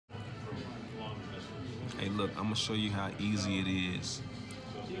Hey, look, I'm gonna show you how easy it is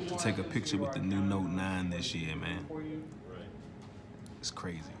to take a picture with the new Note 9 this year, man. It's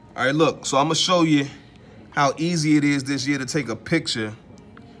crazy. All right, look, so I'm gonna show you how easy it is this year to take a picture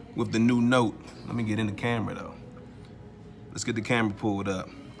with the new Note. Let me get in the camera, though. Let's get the camera pulled up.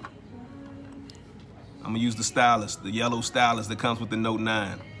 I'm gonna use the stylus, the yellow stylus that comes with the Note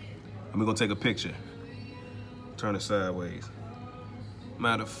 9. And we're gonna take a picture. Turn it sideways.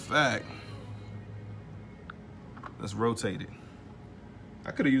 Matter of fact, let's rotate it.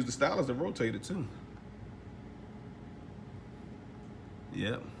 I could have used the stylus to rotate it too.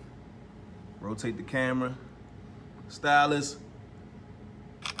 Yep. Rotate the camera. Stylus.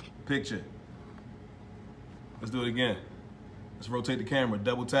 Picture. Let's do it again. Let's rotate the camera.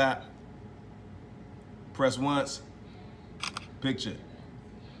 Double tap. Press once. Picture.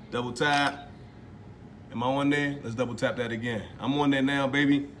 Double tap. Am I on there? Let's double tap that again. I'm on there now,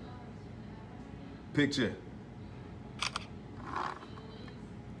 baby. Picture.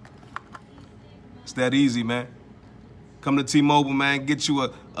 It's that easy, man. Come to T-Mobile, man. Get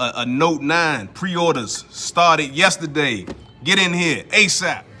you a Note 9. Pre-orders started yesterday. Get in here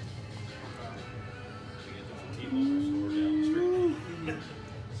ASAP.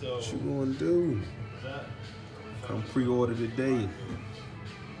 What you gonna do? Come pre-order today.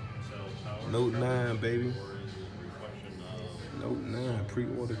 Note 9, baby. Note 9,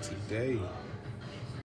 pre-order today.